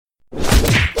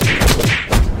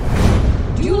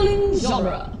Dueling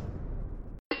genre.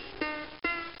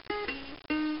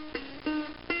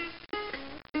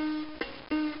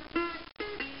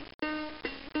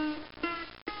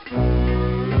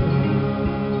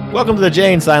 Welcome to the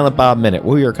Jay and Silent Bob Minute,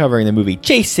 where we are covering the movie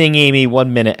Chasing Amy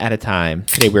 1 minute at a time.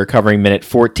 Today we are covering minute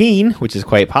 14, which is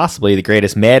quite possibly the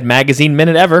greatest Mad Magazine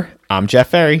minute ever. I'm Jeff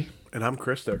Ferry. And I'm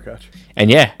Chris Derkach. And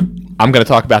yeah, I'm going to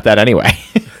talk about that anyway.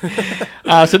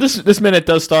 So this minute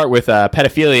does start with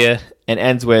pedophilia and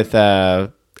ends with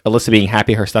Alyssa being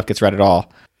happy her stuff gets read at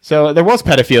all. So there was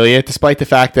pedophilia, despite the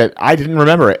fact that I didn't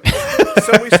remember it.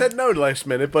 So we said no last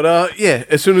minute, but yeah,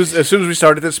 as soon as we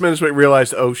started this minute, we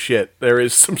realized, oh shit, there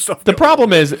is some stuff. The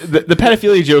problem is the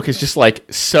pedophilia joke is just like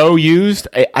so used.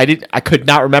 I could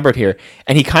not remember it here,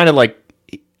 and he kind of like.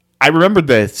 I remembered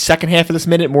the second half of this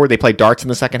minute more. They played darts in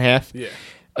the second half. Yeah,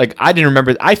 like I didn't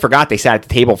remember. I forgot they sat at the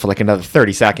table for like another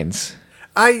 30 seconds.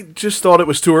 I just thought it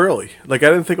was too early. Like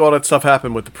I didn't think all that stuff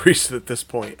happened with the priest at this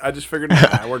point. I just figured,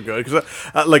 we're good because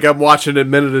like I'm watching it a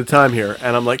minute at a time here,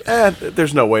 and I'm like,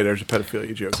 there's no way there's a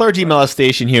pedophilia joke. Clergy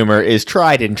molestation humor is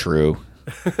tried and true.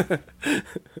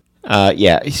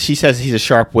 Yeah, she says he's a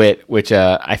sharp wit, which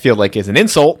I feel like is an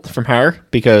insult from her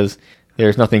because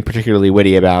there's nothing particularly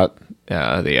witty about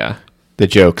the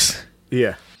jokes.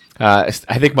 Yeah. I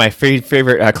think my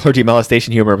favorite clergy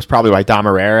molestation humor was probably by Dom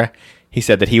Herrera. He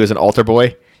said that he was an altar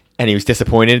boy, and he was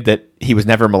disappointed that he was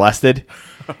never molested.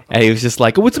 And he was just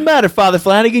like, what's the matter, Father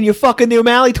Flanagan? You fucking the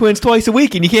O'Malley twins twice a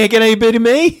week, and you can't get any bit of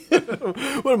me?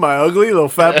 What am I, ugly, little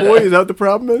fat boy? Is that what the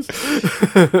problem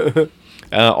is?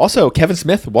 Also, Kevin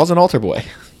Smith was an altar boy.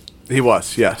 He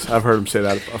was, yes. I've heard him say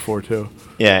that before, too.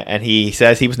 Yeah, and he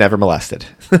says he was never molested.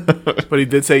 But he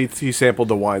did say he sampled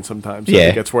the wine sometimes. So I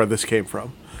think that's where this came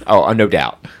from. Oh, no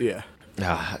doubt. Yeah.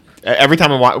 Every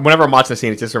time whenever I'm watching the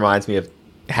scene, it just reminds me of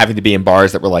having to be in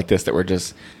bars that were like this, that were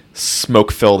just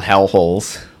smoke-filled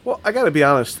hellholes. Well, I got to be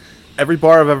honest. Every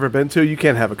bar I've ever been to, you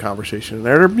can't have a conversation in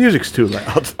there. Their music's too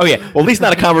loud. Oh, yeah. Well, at least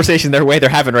not a conversation their way they're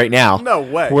having right now. No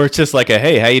way. Where it's just like a,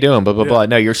 hey, how you doing? Blah, blah, blah.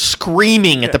 No, you're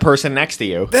screaming at the person next to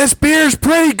you. This beer's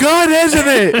pretty good, isn't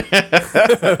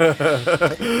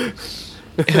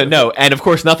it? No, and of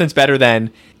course, nothing's better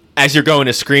than as you're going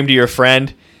to scream to your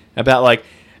friend about like,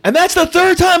 and that's the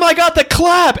third time I got the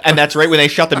clap. And that's right when they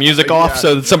shut the music off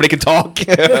so that somebody can talk.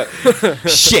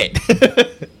 Shit.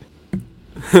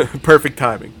 Perfect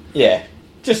timing. Yeah,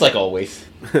 just like always.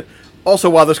 Also,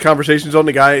 while this conversation's on,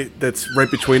 the guy that's right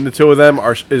between the two of them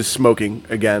is smoking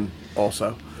again.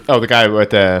 Also, oh, the guy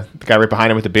with the guy right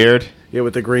behind him with the beard. Yeah,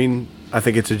 with the green. I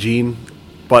think it's a jean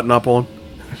button up on.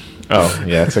 Oh,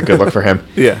 yeah, it's a good look for him.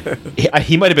 Yeah,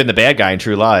 he might have been the bad guy in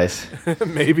True Lies.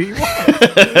 Maybe,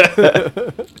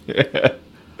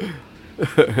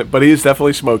 but he is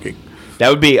definitely smoking. That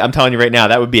would be, I'm telling you right now,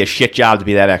 that would be a shit job to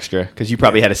be that extra because you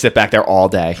probably had to sit back there all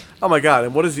day. Oh my god!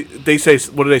 And what is they say?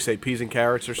 What do they say? Peas and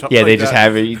carrots or something? Yeah, like they just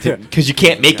have it because you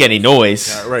can't make any noise.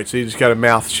 Yeah, right. So you just got to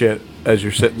mouth shit as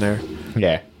you're sitting there.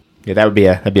 Yeah, that'd be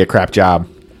a crap job.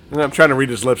 And I'm trying to read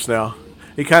his lips now.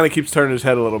 He kind of keeps turning his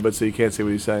head a little bit so you can't see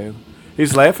what he's saying.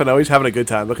 He's laughing though. He's having a good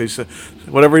time. Look, he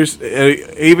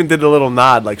even did a little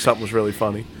nod like something was really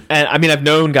funny. And I mean, I've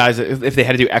known guys that if they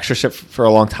had to do extra shit for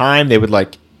a long time, they would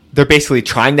like. They're basically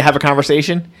trying to have a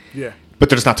conversation, but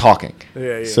they're just not talking.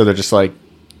 Yeah. So they're just like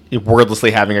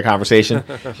wordlessly having a conversation.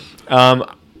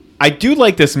 I do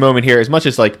like this moment here as much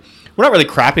as like we're not really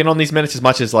crapping on these minutes as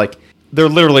much as like they're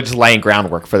literally just laying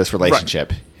groundwork for this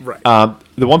relationship. Right.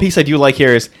 The one piece I do like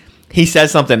here is he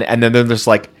says something and then there's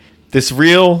like this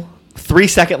real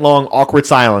 3-second long awkward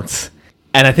silence.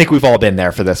 And I think we've all been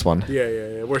there for this one.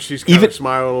 Yeah. Where she's kind of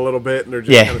smiling a little bit and they're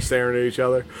just kind of staring at each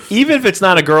other. Even if it's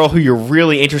not a girl who you're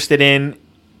really interested in,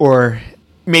 or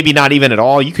maybe not even at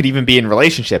all, you could even be in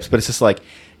relationships, but it's just like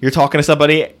you're talking to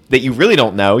somebody that you really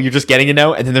don't know, you're just getting to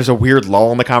know, and then there's a weird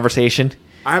lull in the conversation.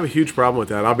 I have a huge problem with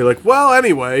that. I'll be like, well,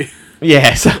 anyway.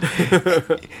 Yes.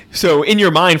 So in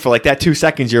your mind for like that 2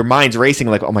 seconds, your mind's racing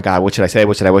like, oh my God, what should I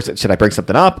say? Should I bring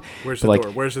something up? Where's the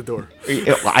door? Where's the door?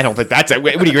 I don't think that's it.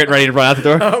 What are you getting ready to run out the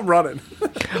door? I'm running.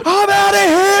 I'm out of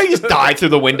here. You just dive through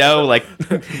the window. Like,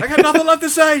 I got nothing left to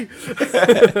say.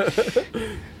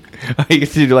 You get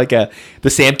to do like the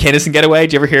Sam Kinison getaway.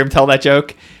 Did you ever hear him tell that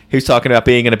joke? He was talking about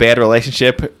being in a bad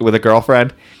relationship with a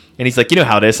girlfriend. And he's like, you know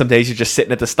how it is. Some days you're just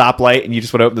sitting at the stoplight and you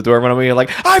just want to open the door and run away. You're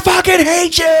like, I fucking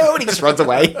hate you. And he just runs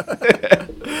away.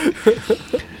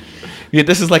 Yeah,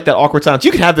 this is like that awkward silence.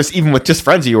 You can have this even with just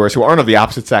friends of yours who aren't of the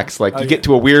opposite sex. Like you get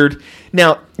to a weird...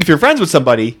 Now, if you're friends with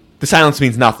somebody, the silence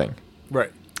means nothing.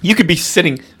 Right. You could be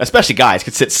sitting, especially guys,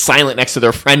 could sit silent next to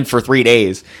their friend for 3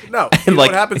 days. No, and you know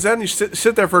like, what happens then? You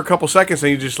sit there for a couple seconds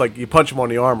and you just like you punch him on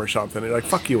the arm or something. And you're like,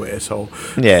 "Fuck you, asshole."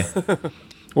 yeah.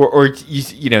 Or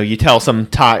you tell some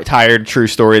tired true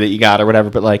story that you got or whatever,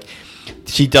 but like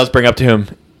she does bring up to him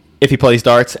if he plays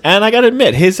darts, and I gotta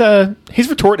admit his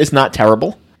retort is not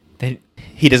terrible.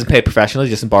 He doesn't pay professionally,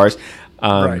 just in bars.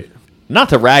 Right. Not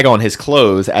to rag on his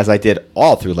clothes as I did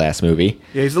all through last movie.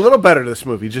 Yeah, he's a little better this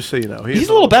movie, just so you know. He's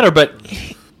a little better, but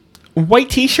white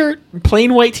t-shirt,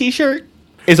 plain white t-shirt,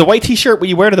 is a white t-shirt what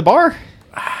you wear to the bar?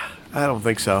 I don't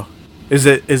think so. Is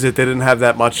it they didn't have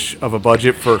that much of a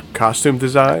budget for costume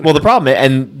design? Well, the problem,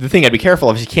 and the thing I'd be careful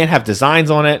of, is you can't have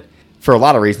designs on it for a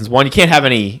lot of reasons. One, you can't have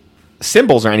any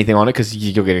symbols or anything on it because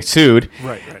you'll get sued.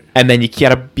 Right. And then you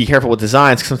gotta be careful with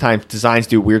designs, because sometimes designs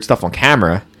do weird stuff on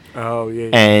camera. Oh,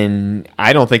 yeah. And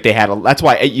I don't think they had that's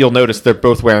why you'll notice they're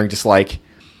both wearing just like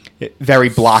very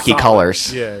blocky Solid.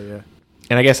 colors. Yeah.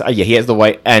 And I guess he has the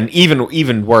white, and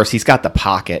even worse, he's got the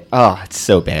pocket. Oh, it's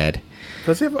so bad.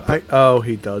 Does he have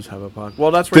he does have a pocket. Well,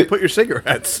 that's where you put your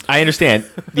cigarettes. I understand.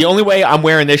 The only way I'm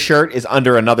wearing this shirt is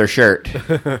under another shirt.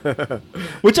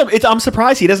 Which I'm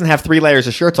surprised he doesn't have 3 layers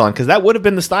of shirts on, because that would have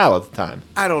been the style at the time.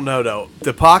 I don't know, though.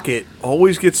 The pocket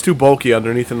always gets too bulky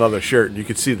underneath another shirt, and you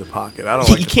can see the pocket. I don't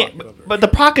like You the can't, pocket under but the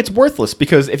pocket's worthless,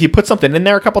 because if you put something in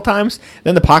there a couple times,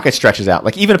 then the pocket stretches out.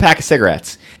 Like even a pack of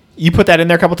cigarettes, you put that in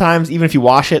there a couple times, even if you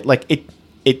wash it, like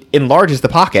it enlarges the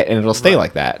pocket, and it'll stay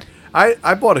like that.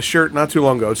 I bought a shirt not too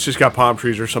long ago. It's just got palm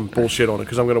trees or some bullshit on it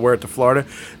because I'm going to wear it to Florida.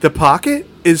 The pocket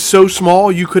is so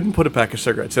small you couldn't put a pack of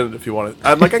cigarettes in it if you wanted.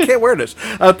 I'm like, I can't wear this.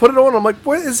 I put it on. I'm like,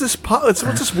 what is this? What's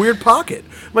this weird pocket?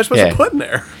 Am I supposed to put in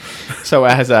there? So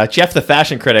as Jeff the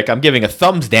fashion critic, I'm giving a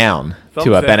thumbs down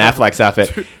to Ben Affleck's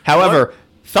outfit. However,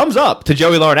 thumbs up to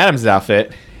Joey Lauren Adams'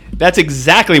 outfit. That's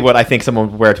exactly what I think someone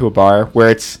would wear to a bar,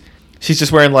 where she's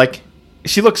just wearing like,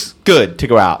 she looks good to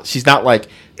go out. She's not like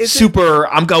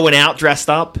I'm going out dressed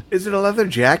up. Is it a leather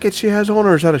jacket she has on,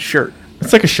 or is that a shirt?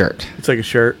 It's like a shirt. It's like a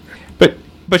shirt.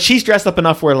 But she's dressed up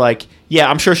enough where, like, yeah,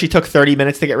 I'm sure she took 30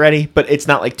 minutes to get ready, but it's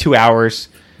not like 2 hours.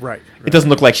 Right. It doesn't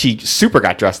look like she super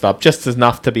got dressed up, just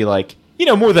enough to be like,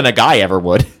 more than a guy ever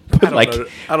would. But I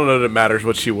don't know that it matters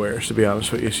what she wears, to be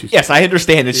honest with you. Yes, I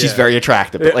understand that she's very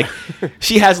attractive, but like,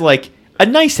 she has like a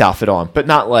nice outfit on, but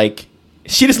not like,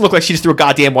 she doesn't look like she just threw a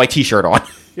goddamn white t-shirt on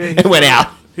and went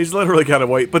out. He's literally kind of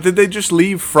white. But did they just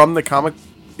leave from the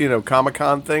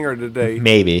Comic-Con thing, or did they?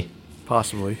 Maybe.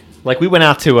 Possibly. Like, we went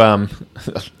out to,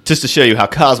 just to show you how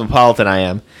cosmopolitan I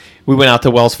am, we went out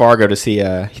to Wells Fargo to see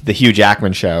the Hugh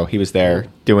Jackman show. He was there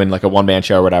doing like a one-man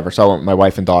show or whatever. So I went with my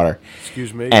wife and daughter.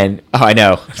 Excuse me. And, I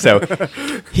know. So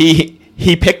he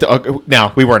picked,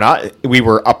 now we were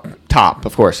up top,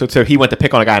 of course. So he went to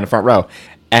pick on a guy in the front row.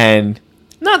 And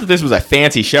not that this was a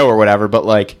fancy show or whatever, but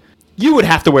like, you would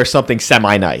have to wear something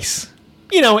semi-nice.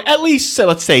 At least,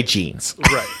 let's say jeans.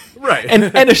 Right.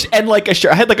 and like a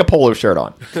shirt. I had like a polo shirt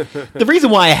on. The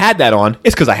reason why I had that on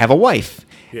is because I have a wife.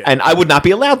 Yeah. And I would not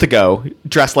be allowed to go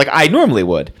dressed like I normally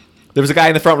would. There was a guy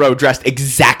in the front row dressed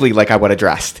exactly like I would have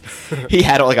dressed. He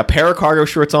had like a pair of cargo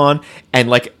shorts on and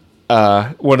like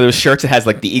one of those shirts that has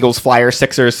like the Eagles, Flyers,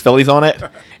 Sixers, Phillies on it.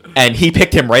 And he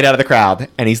picked him right out of the crowd.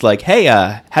 And he's like, hey,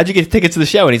 how'd you get tickets to the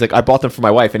show? And he's like, I bought them for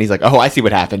my wife. And he's like, oh, I see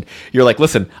what happened. You're like,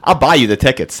 listen, I'll buy you the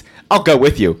tickets. I'll go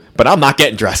with you, but I'm not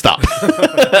getting dressed up.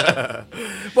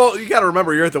 Well, you got to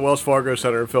remember, you're at the Wells Fargo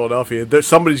Center in Philadelphia.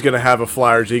 Somebody's going to have a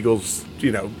Flyers, Eagles,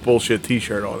 bullshit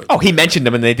T-shirt on it. Oh, he mentioned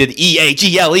them, and they did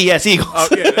EAGLES Eagles. Oh,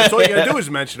 yeah, that's all you got to do is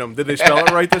mention them. Did they spell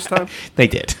it right this time? They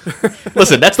did.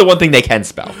 Listen, that's the one thing they can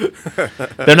spell.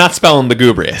 They're not spelling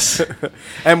lugubrious.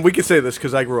 And we can say this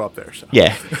because I grew up there. So.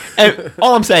 Yeah. And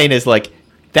all I'm saying is, like,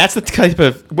 that's the type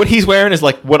of... What he's wearing is,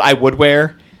 like, what I would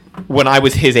wear when I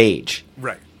was his age.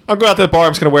 Right. I'll go out to the bar,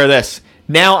 I'm just going to wear this.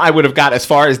 Now I would have got as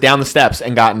far as down the steps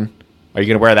and gotten, are you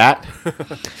going to wear that?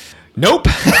 Nope.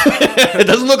 It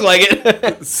doesn't look like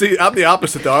it. See, I'm the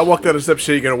opposite, though. I walk down the steps,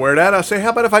 say, you going to wear that? I say, how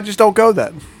about if I just don't go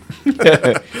then?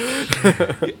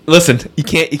 Listen, you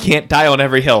can't die on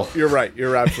every hill. You're right.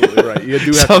 You're absolutely right. You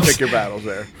do have to pick your battles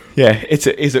there. Yeah,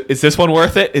 is this one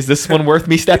worth it? Is this one worth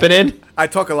me stepping in? I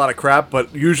talk a lot of crap,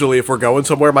 but usually if we're going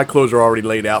somewhere, my clothes are already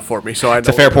laid out for me, so I know it's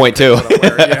a fair point too.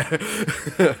 Yeah.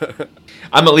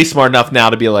 I'm at least smart enough now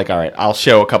to be like, all right, I'll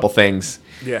show a couple things.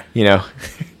 Yeah. No,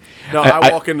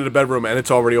 I walk into the bedroom and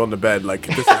it's already on the bed. Like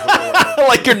this is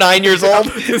like you're 9 years old.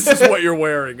 This is what you're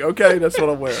wearing. Okay, that's what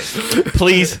I'm wearing.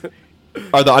 Please,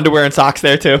 are the underwear and socks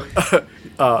there too?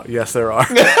 Yes, there are.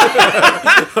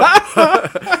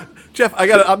 Jeff,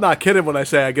 I'm not kidding when I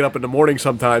say I get up in the morning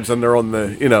sometimes and they're on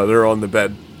the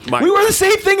bed My, We wear the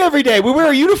same thing every day. We wear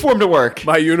a uniform to work.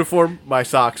 my uniform, my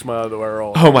socks, my underwear,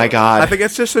 all. Oh my God. I think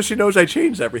it's just so she knows I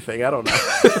changed everything. I don't know.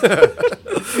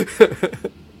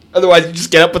 Otherwise, you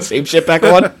just get up with the same shit back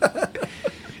on.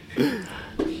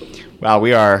 Wow,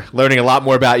 we are learning a lot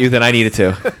more about you than I needed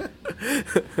to.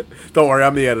 Don't worry,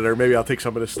 I'm the editor. Maybe I'll take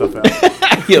some of this stuff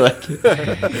out. You like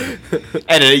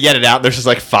get it out. There's just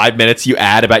like 5 minutes you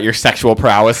add about your sexual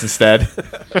prowess instead.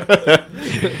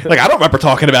 Like, I don't remember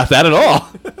talking about that at all.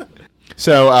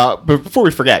 So, but before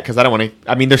we forget, because I don't want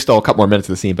to. I mean, there's still a couple more minutes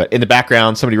of the scene, but in the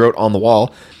background, somebody wrote on the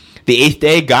wall, "The eighth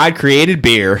day, God created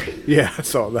beer," Yeah, I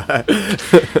saw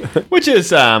that. which is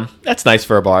that's nice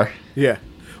for a bar. Yeah.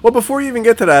 Well, before you even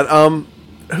get to that,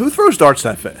 who throws darts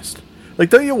that fast? Like,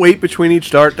 don't you wait between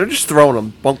each dart? They're just throwing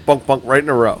them, bunk, bunk, bunk, right in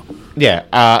a row. Yeah,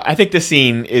 I think this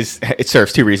scene it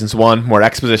serves two reasons: one, more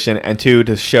exposition, and two,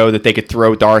 to show that they could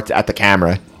throw darts at the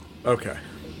camera. Okay.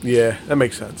 Yeah, that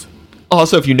makes sense.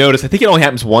 Also, if you notice, I think it only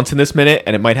happens once in this minute,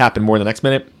 and it might happen more the next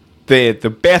minute.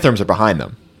 The bathrooms are behind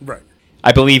them. Right.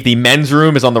 I believe the men's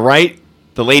room is on the right,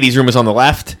 the ladies' room is on the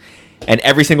left, and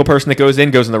every single person that goes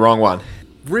in the wrong one.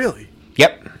 Really?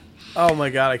 Yep. Oh my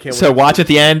God, I can't. So wait. watch at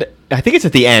the end. I think it's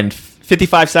at the end.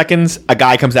 55 seconds. A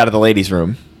guy comes out of the ladies'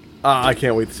 room. I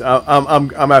can't wait.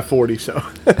 I'm at 40. So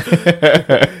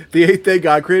the eighth day,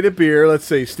 God created beer. Let's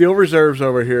see. Steel Reserves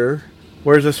over here.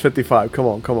 Where's this 55? Come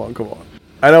on.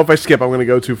 I know if I skip, I'm going to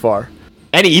go too far.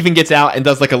 And he even gets out and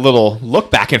does like a little look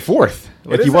back and forth.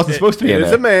 Like he wasn't supposed to be in It is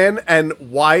there. a man, and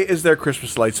why is there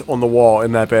Christmas lights on the wall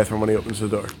in that bathroom when he opens the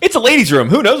door? It's a ladies' room.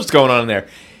 Who knows what's going on in there?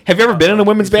 Have you ever been in a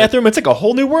women's bathroom? It's like a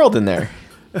whole new world in there.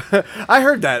 I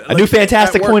heard that. A new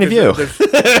fantastic point of view.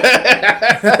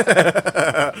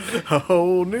 A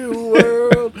whole new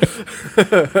world.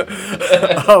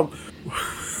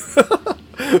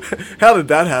 How did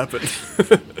that happen?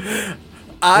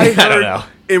 I don't heard know.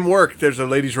 in work there's a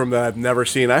ladies' room that I've never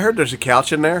seen. I heard there's a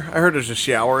couch in there. I heard there's a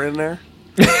shower in there.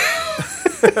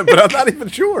 But I'm not even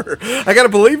sure. I gotta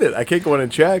believe it. I can't go in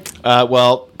and check.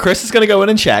 Well, Chris is going to go in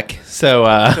and check. So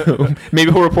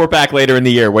maybe he'll report back later in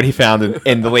the year what he found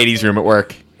in the ladies' room at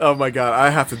work. Oh my God, I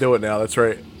have to do it now. That's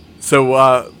right.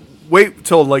 So wait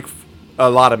till like a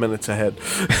lot of minutes ahead.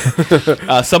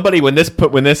 Somebody, when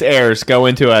this airs, go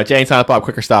into a Jay and Silent Bob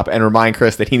Quicker Stop and remind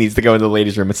Chris that he needs to go into the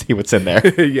ladies' room and see what's in there.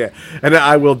 Yeah, and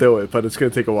I will do it, but it's gonna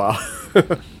take a while.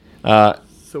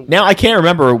 Now I can't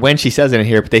remember when she says it in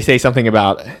here, but they say something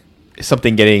about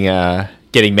something getting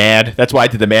mad. That's why I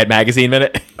did the Mad Magazine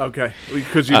minute. Okay,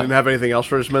 because you didn't have anything else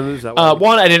for this minute. Is that why?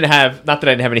 One, I didn't have. Not that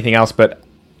I didn't have anything else, but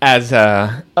as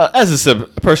a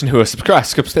person who has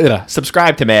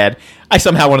subscribed to Mad, I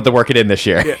somehow wanted to work it in this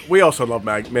year. Yeah, we also love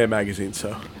Mad Magazine.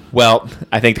 So, Well,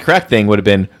 I think the correct thing would have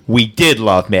been we did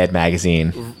love Mad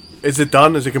Magazine. is it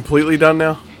done? Is it completely done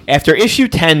now? After issue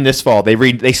 10 this fall,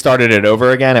 they started it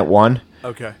over again at 1.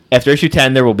 Okay. After issue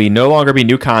 10, there will no longer be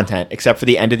new content except for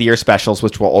the end of the year specials,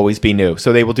 which will always be new.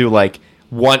 So they will do like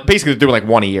one. Basically, they're doing like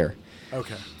one a year.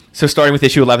 Okay. So starting with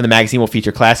issue 11, the magazine will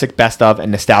feature classic, best of,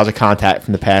 and nostalgic content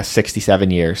from the past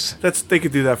 67 years. They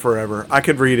could do that forever. I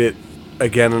could read it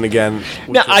again and again.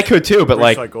 Now I could too, but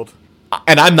recycled.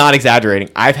 and I'm not exaggerating.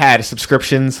 I've had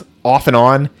subscriptions off and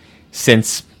on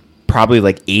since probably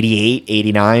like 88,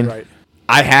 89. Right.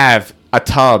 I have a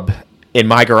tub in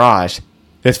my garage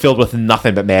that's filled with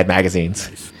nothing but Mad magazines.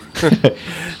 Nice.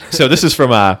 So this is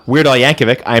from Weird Al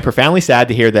Yankovic. I am profoundly sad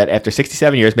to hear that after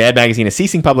 67 years, Mad Magazine is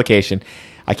ceasing publication.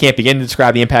 I can't begin to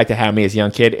describe the impact it had on me as a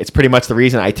young kid. It's pretty much the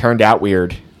reason I turned out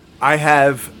weird. I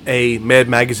have a Mad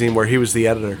Magazine where he was the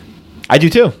editor. I do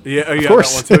too. Yeah, of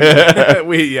course. That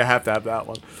one too. You have to have that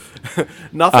one.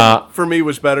 Nothing for me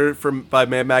was better by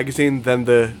Mad Magazine than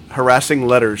the harassing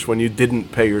letters when you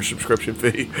didn't pay your subscription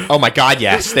fee. Oh my God,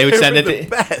 yes. They would send it. The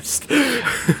best.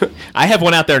 I have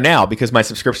one out there now because my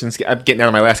subscriptions, I'm getting out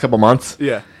of my last couple months.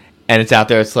 Yeah. And it's out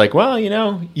there. It's like, well,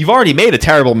 you've already made a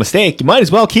terrible mistake. You might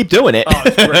as well keep doing it. Oh,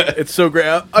 it's great. It's so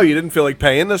great. Oh, you didn't feel like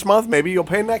paying this month? Maybe you'll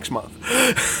pay next month.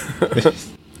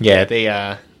 Yeah,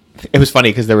 they. It was funny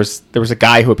because there was a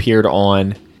guy who appeared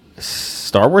on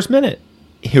Star Wars Minute.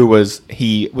 He was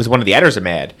one of the editors of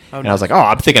Mad, and I was like, oh,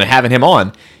 I'm thinking of having him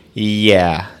on.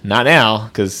 Yeah, not now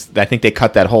because I think they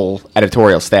cut that whole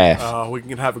editorial staff. We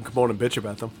can have him come on and bitch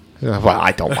about them. Well,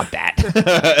 I don't want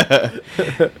that.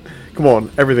 Come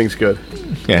on, everything's good.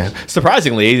 Yeah,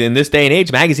 surprisingly, in this day and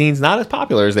age, magazines not as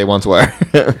popular as they once were.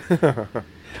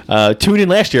 Tune in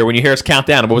last year when you hear us count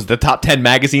down. What was the top 10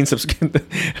 magazine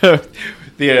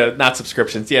not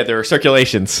subscriptions? Yeah, there were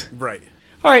circulations. Right.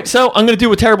 All right, so I'm going to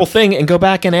do a terrible thing and go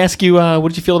back and ask you, what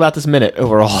did you feel about this minute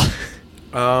overall?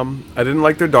 I didn't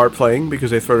like their dart playing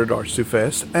because they throw their darts too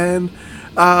fast, and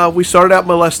we started out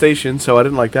molestation, so I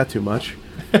didn't like that too much.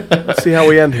 Let's see how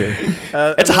we end here.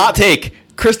 It's a hot take.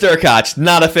 Chris Durkach,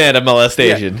 not a fan of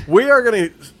molestation. Yeah, we are going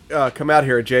to come out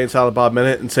here at Jay and Silent Bob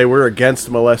Minute and say we're against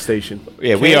molestation.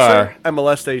 Yeah, we are. And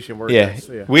molestation, we're Yeah, against.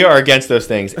 Yeah, we are against those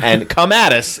things. And come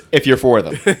at us if you're for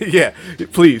them. yeah,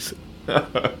 please.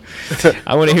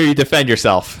 I want to hear you defend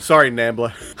yourself. Sorry,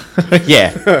 Nambla.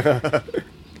 Yeah.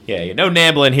 Yeah, no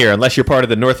nambling here unless you're part of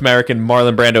the North American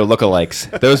Marlon Brando lookalikes.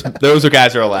 Those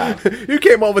guys are allowed. You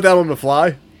came up with that on the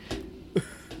fly?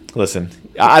 Listen,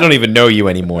 I don't even know you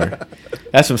anymore.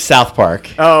 That's from South Park.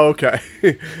 Oh, okay.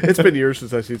 It's been years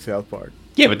since I've seen South Park.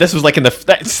 Yeah, but this was like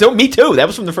so me too. That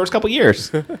was from the first couple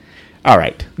years. All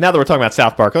right, now that we're talking about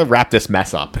South Park, let's wrap this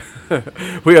mess up.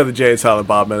 We are the Jay and Silent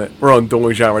Bob Minute. We're on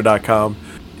duelinggenre.com.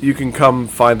 You can come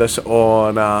find us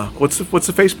on what's the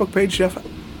Facebook page, Jeff?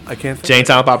 I can't think. Jay and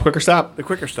Silent Bob Quicker Stop. The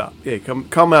Quicker Stop. Yeah,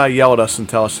 come yell at us and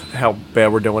tell us how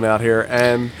bad we're doing out here,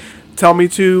 and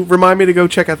remind me to go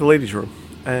check out the ladies' room.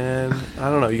 And I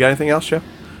don't know. You got anything else, Jeff?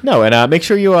 No, and make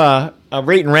sure you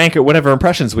rate and rank at whatever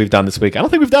impressions we've done this week. I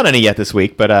don't think we've done any yet this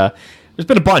week, but there's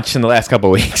been a bunch in the last couple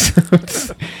of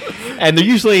weeks. And they're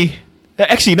usually...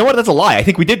 Actually, you know what? That's a lie. I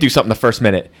think we did do something the first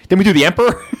minute. Didn't we do the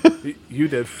Emperor? You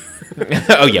did.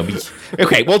 Oh, yeah.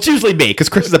 Okay, well, it's usually me, because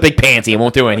Chris is a big pansy and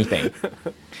won't do anything.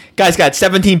 Guy's got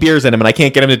 17 beers in him, and I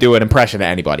can't get him to do an impression to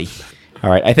anybody. All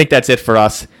right, I think that's it for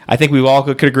us. I think we all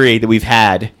could agree that we've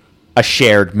had a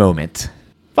shared moment.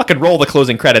 Fucking roll the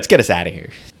closing credits. Get us out of here.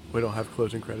 We don't have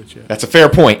closing credits yet. That's a fair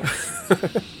point.